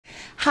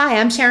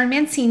Hi, I'm Sharyn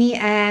Mancini,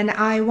 and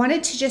I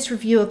wanted to just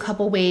review a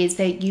couple ways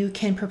that you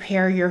can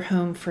prepare your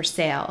home for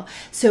sale.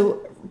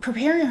 So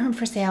preparing your home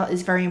for sale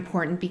is very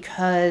important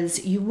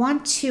because you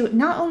want to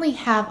not only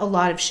have a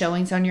lot of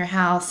showings on your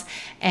house,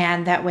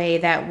 and that way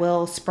that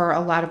will spur a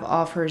lot of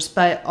offers,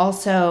 but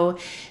also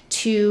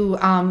to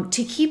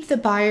keep the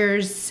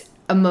buyers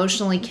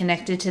emotionally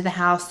connected to the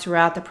house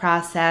throughout the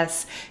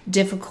process.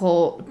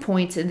 Difficult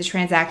points in the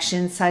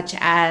transaction, such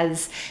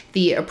as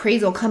the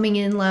appraisal coming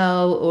in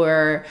low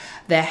or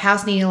the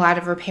house needing a lot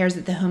of repairs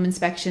at the home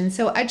inspection.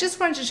 So I just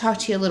wanted to talk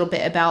to you a little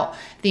bit about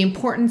the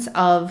importance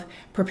of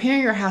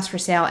preparing your house for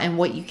sale and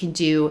what you can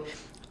do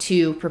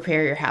to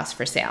prepare your house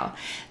for sale.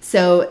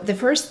 So the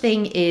first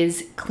thing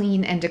is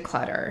clean and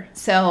declutter.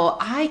 So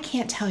I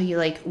can't tell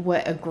you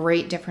what a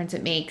great difference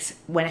it makes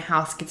when a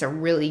house gets a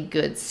really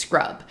good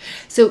scrub.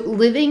 So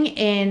living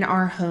in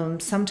our home,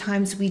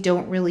 sometimes we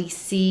don't really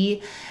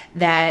see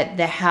that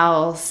the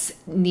house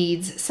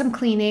needs some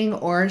cleaning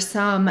or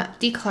some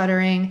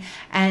decluttering.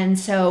 And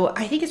so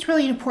I think it's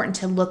really important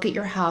to look at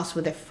your house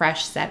with a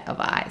fresh set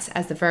of eyes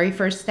as the very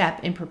first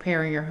step in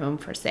preparing your home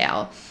for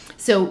sale.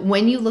 So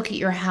when you look at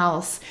your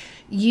house,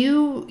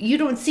 you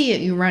don't see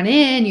it. You run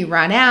in, you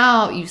run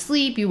out, you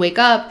sleep, you wake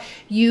up,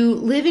 you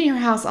live in your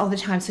house all the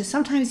time. So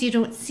sometimes you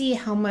don't see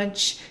how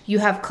much you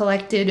have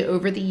collected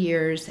over the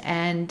years,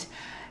 and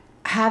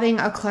having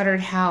a cluttered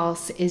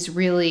house is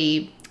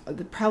really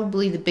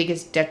probably the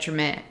biggest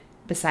detriment,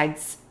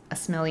 besides a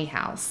smelly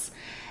house,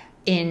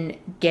 in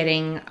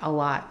getting a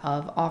lot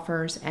of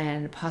offers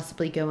and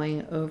possibly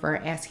going over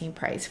asking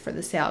price for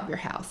the sale of your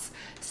house.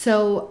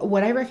 So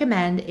what I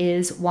recommend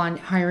is, one,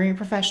 hiring a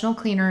professional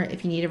cleaner.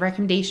 If you need a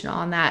recommendation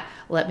on that,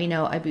 let me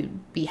know. I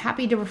would be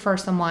happy to refer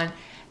someone.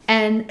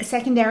 And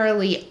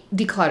secondarily,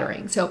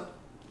 decluttering. So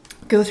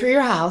go through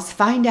your house,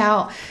 find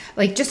out,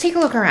 just take a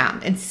look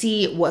around and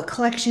see what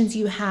collections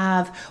you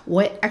have,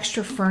 what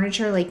extra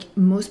furniture.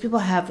 Most people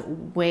have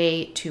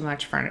way too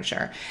much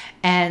furniture.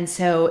 And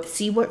so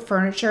see what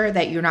furniture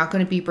that you're not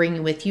going to be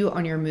bringing with you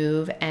on your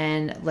move,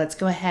 and let's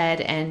go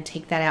ahead and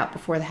take that out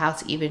before the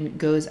house even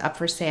goes up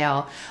for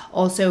sale.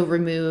 Also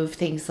remove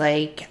things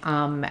like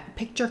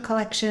picture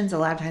collections. A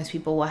lot of times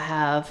people will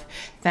have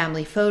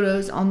family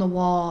photos on the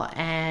wall,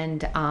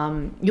 and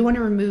you want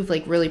to remove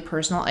really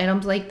personal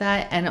items like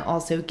that, and it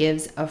also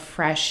gives a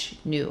fresh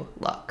new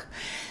look.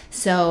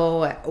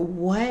 So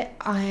what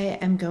I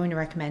am going to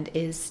recommend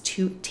is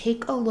to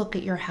take a look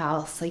at your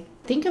house.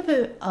 Think of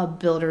a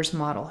builder's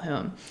model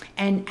home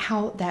and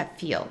how that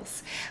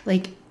feels.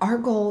 Our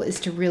goal is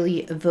to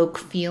really evoke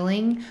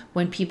feeling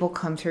when people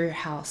come through your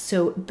house.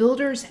 So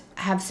builders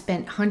have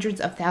spent hundreds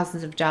of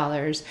thousands of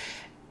dollars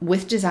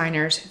with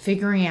designers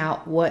figuring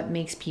out what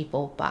makes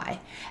people buy.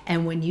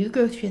 And when you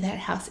go through that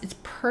house, it's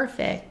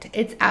perfect.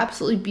 It's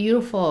absolutely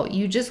beautiful.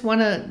 You just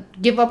want to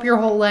give up your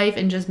whole life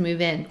and just move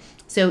in.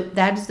 So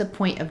that is the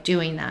point of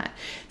doing that.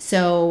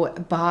 So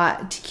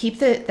to keep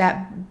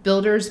that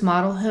builder's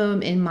model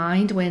home in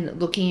mind when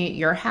looking at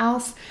your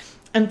house,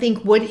 and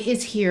think, what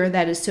is here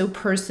that is so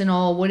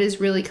personal? What is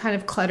really kind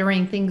of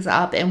cluttering things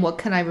up? And what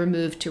can I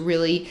remove to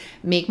really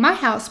make my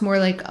house more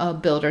like a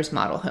builder's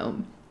model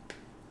home?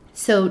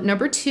 So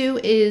number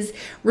 2 is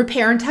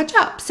repair and touch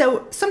up.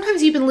 So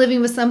sometimes you've been living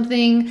with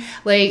something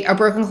like a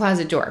broken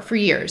closet door for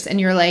years, and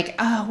you're like,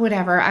 oh,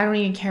 whatever, I don't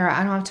even care.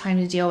 I don't have time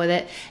to deal with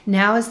it.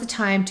 Now is the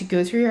time to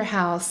go through your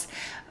house,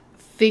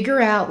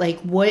 figure out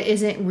what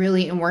isn't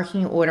really in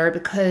working order,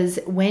 because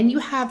when you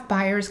have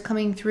buyers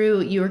coming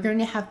through, you're going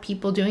to have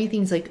people doing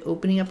things like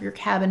opening up your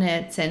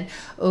cabinets and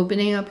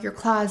opening up your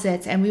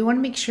closets. And we want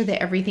to make sure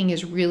that everything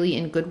is really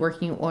in good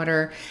working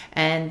order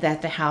and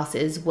that the house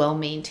is well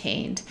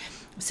maintained.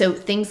 So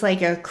things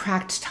like a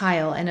cracked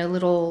tile, and a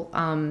little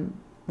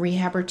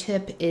rehabber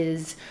tip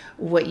is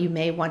what you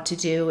may want to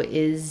do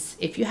is,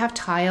 if you have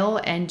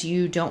tile and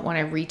you don't want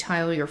to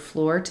retile your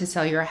floor to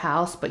sell your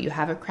house, but you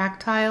have a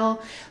cracked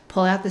tile,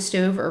 pull out the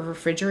stove or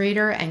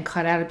refrigerator and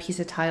cut out a piece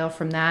of tile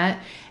from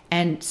that,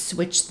 and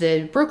switch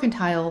the broken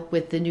tile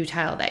with the new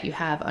tile that you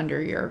have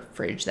under your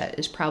fridge that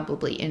is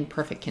probably in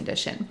perfect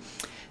condition.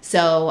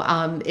 So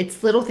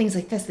it's little things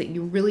like this that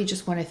you really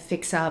just want to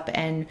fix up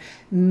and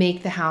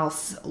make the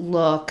house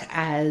look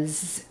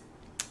as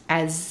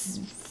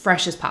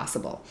fresh as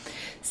possible.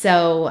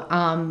 So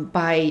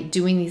by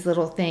doing these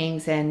little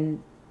things,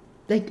 and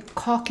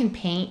caulk and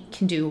paint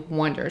can do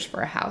wonders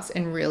for a house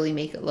and really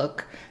make it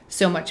look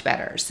so much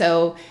better.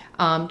 So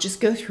just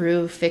go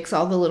through, fix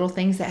all the little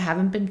things that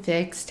haven't been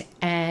fixed,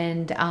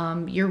 and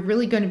you're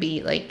really going to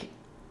be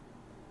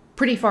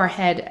pretty far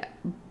ahead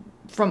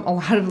from a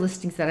lot of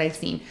listings that I've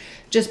seen,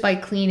 just by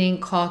cleaning,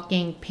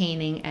 caulking,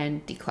 painting,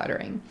 and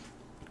decluttering.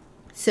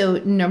 So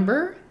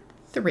number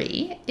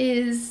 3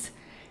 is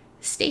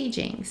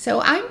staging.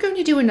 So I'm going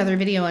to do another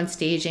video on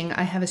staging.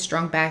 I have a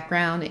strong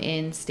background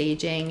in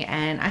staging,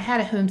 and I had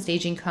a home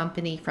staging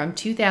company from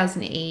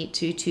 2008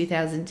 to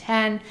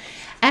 2010,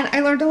 and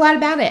I learned a lot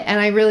about it, and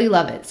I really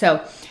love it.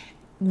 So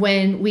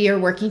when we are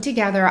working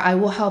together, I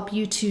will help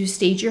you to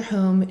stage your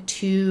home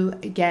to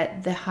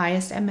get the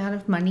highest amount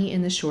of money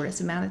in the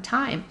shortest amount of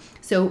time.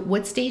 So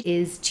what stage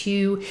is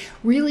to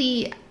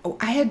really,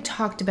 I had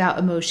talked about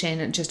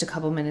emotion just a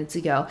couple minutes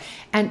ago,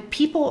 and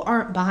people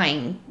aren't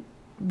buying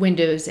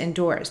windows and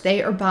doors.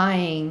 They are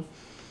buying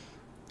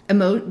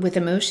with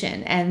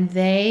emotion, and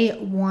they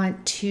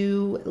want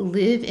to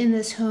live in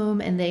this home,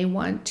 and they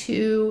want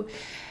to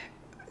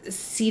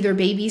see their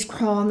babies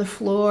crawl on the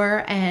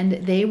floor, and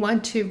they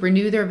want to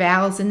renew their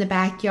vows in the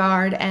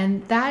backyard.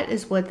 And that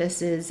is what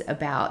this is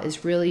about,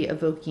 is really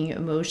evoking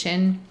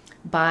emotion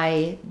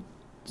by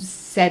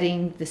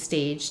setting the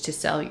stage to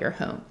sell your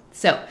home.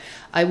 So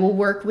I will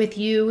work with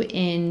you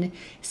in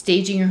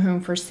staging your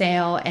home for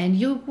sale, and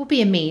you will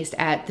be amazed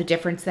at the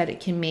difference that it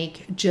can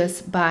make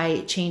just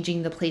by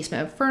changing the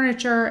placement of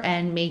furniture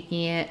and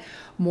making it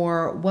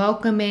more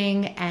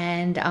welcoming.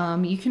 And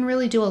you can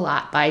really do a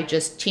lot by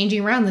just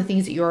changing around the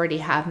things that you already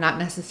have, not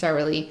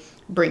necessarily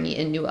bringing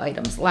in new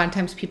items. A lot of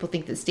times people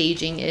think that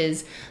staging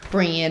is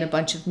bringing in a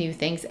bunch of new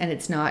things, and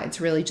it's not.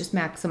 It's really just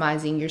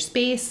maximizing your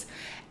space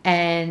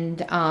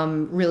and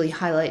really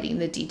highlighting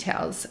the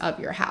details of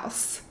your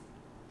house.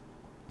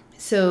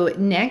 So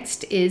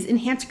next is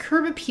enhance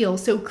curb appeal.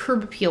 So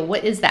curb appeal,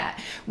 what is that?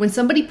 When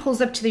somebody pulls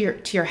up to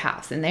your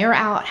house and they are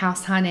out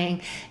house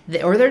hunting,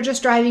 or they're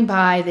just driving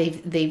by,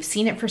 they've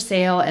seen it for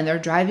sale and they're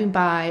driving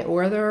by,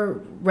 or they're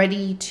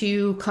ready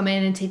to come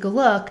in and take a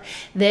look,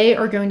 they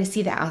are going to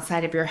see the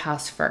outside of your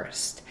house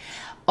first.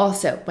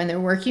 Also, when they're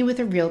working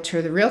with a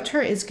realtor, the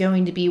realtor is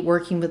going to be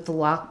working with the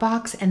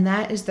lockbox, and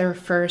that is their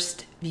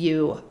first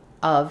view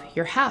of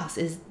your house.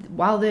 Is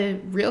while the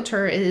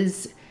realtor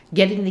is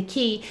getting the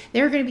key,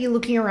 they're going to be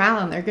looking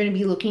around. They're going to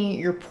be looking at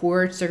your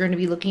porch. They're going to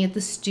be looking at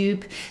the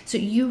stoop. So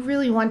you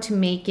really want to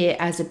make it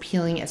as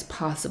appealing as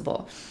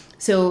possible.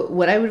 So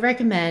what I would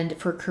recommend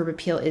for curb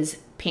appeal is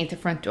paint the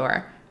front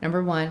door.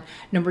 Number one.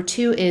 Number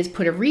two is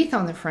put a wreath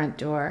on the front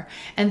door.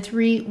 And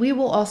three, we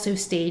will also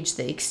stage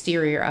the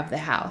exterior of the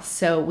house.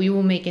 So we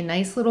will make a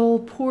nice little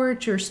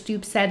porch or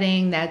stoop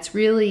setting that's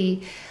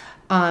really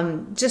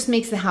just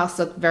makes the house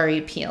look very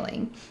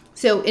appealing.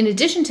 So in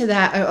addition to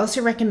that, I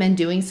also recommend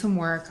doing some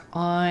work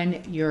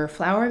on your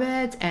flower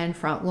beds and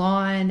front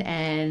lawn,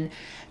 and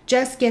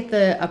just get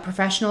a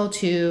professional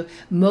to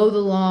mow the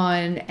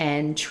lawn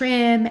and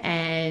trim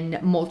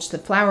and mulch the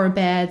flower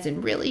beds,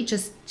 and really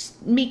just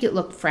make it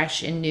look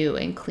fresh and new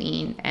and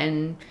clean,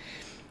 and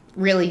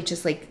really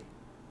just like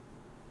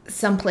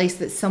someplace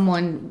that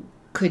someone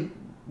could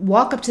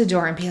walk up to the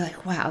door and be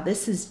like, wow,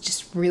 this is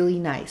just really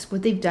nice.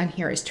 What they've done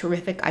here is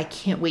terrific. I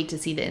can't wait to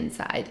see the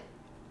inside.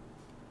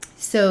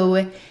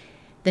 So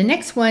the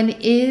next one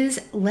is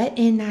let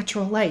in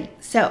natural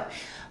light. So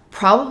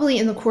probably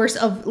in the course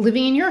of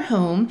living in your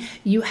home,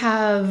 you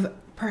have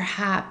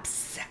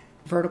perhaps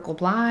vertical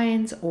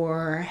blinds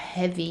or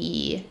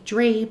heavy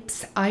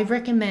drapes. I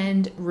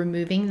recommend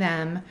removing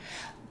them,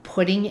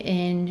 putting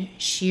in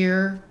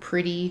sheer,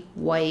 pretty,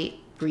 white,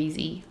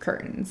 breezy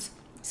curtains.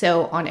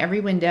 So on every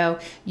window,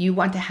 you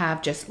want to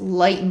have just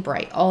light and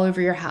bright all over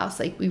your house.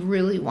 Like, we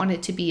really want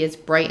it to be as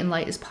bright and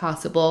light as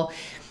possible.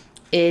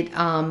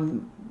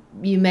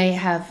 You may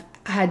have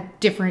had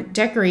different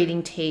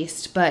decorating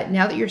taste, but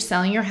now that you're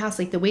selling your house,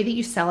 like the way that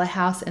you sell a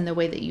house and the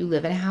way that you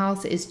live in a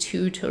house is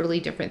two totally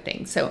different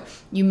things. So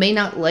you may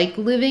not like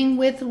living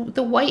with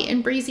the white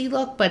and breezy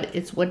look, but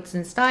it's what's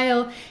in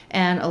style,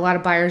 and a lot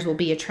of buyers will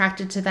be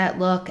attracted to that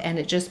look, and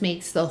it just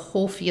makes the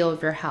whole feel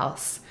of your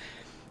house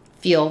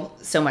feel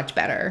so much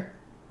better.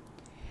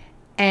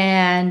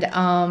 And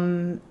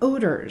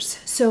odors.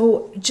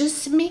 So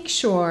just make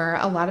sure,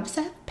 a lot of us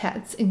have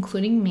pets,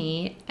 including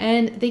me,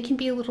 and they can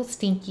be a little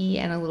stinky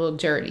and a little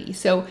dirty.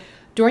 So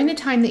during the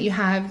time that you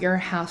have your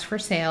house for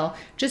sale,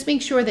 just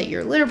make sure that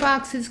your litter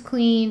box is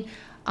clean.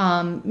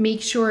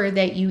 Make sure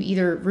that you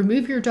either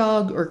remove your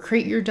dog or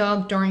crate your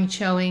dog during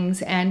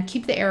showings, and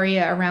keep the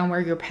area around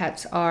where your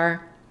pets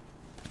are,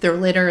 their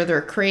litter,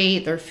 their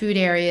crate, their food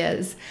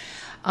areas,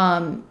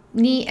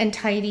 neat and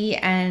tidy.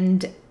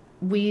 And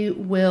we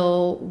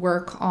will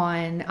work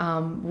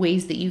on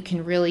ways that you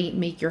can really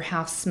make your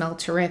house smell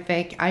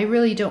terrific. I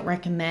really don't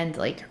recommend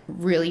like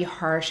really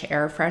harsh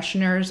air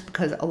fresheners,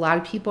 because a lot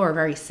of people are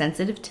very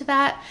sensitive to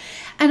that.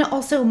 And it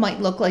also might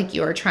look like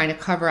you're trying to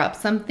cover up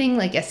something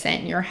like a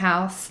scent in your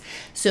house.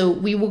 So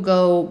we will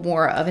go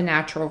more of a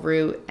natural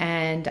route.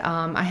 And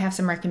I have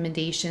some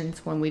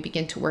recommendations when we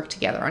begin to work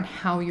together on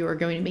how you are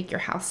going to make your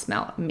house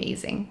smell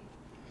amazing.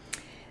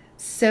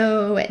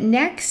 So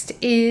next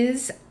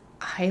is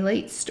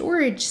highlight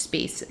storage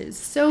spaces.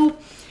 So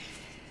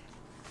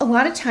a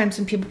lot of times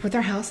when people put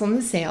their house on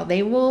the sale,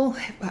 they will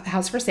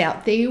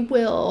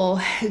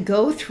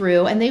go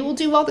through and they will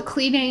do all the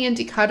cleaning and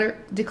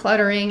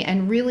decluttering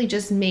and really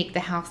just make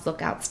the house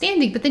look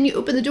outstanding. But then you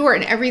open the door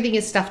and everything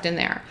is stuffed in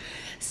there.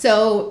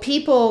 So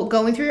people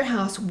going through your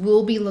house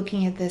will be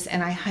looking at this,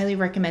 and I highly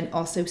recommend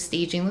also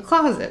staging the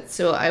closet.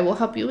 So I will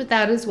help you with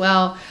that as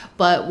well.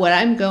 But what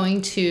I'm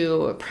going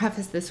to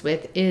preface this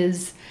with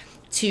is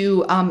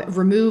to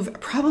remove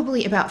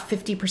probably about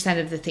 50%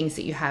 of the things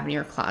that you have in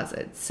your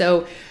closet.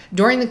 So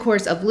during the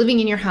course of living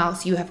in your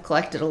house, you have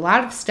collected a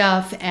lot of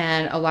stuff,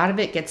 and a lot of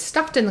it gets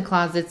stuffed in the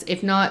closets,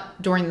 if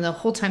not during the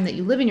whole time that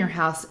you live in your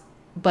house,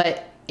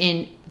 but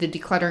in the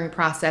decluttering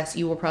process,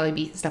 you will probably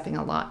be stuffing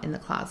a lot in the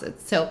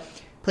closets. So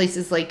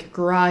places like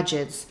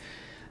garages,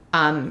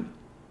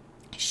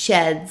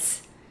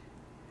 sheds,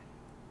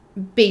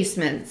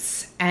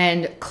 basements,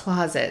 and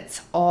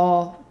closets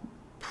all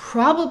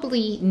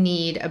probably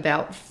need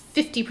about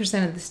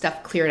 50% of the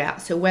stuff cleared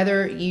out. So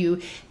whether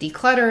you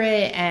declutter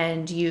it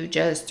and you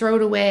just throw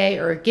it away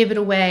or give it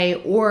away,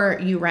 or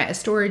you rent a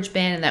storage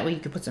bin and that way you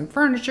can put some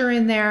furniture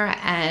in there.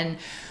 And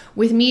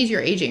with me, as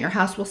you're aging, your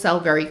house will sell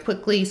very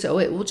quickly, so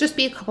it will just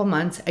be a couple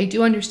months. I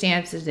do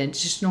understand it's an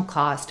additional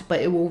cost,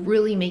 but it will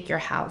really make your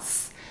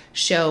house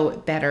show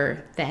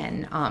better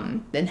than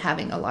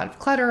having a lot of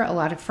clutter, a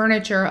lot of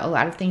furniture, a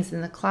lot of things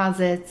in the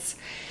closets.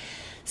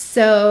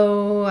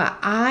 So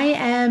I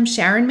am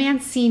Sharyn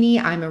Mancini.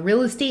 I'm a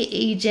real estate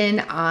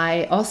agent.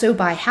 I also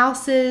buy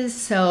houses,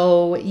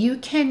 so you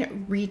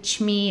can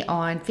reach me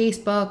on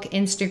Facebook,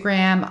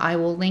 Instagram. I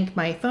will link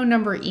my phone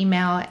number,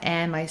 email,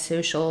 and my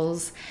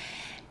socials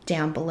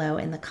down below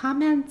in the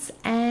comments,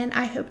 and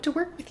I hope to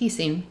work with you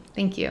soon.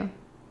 Thank you.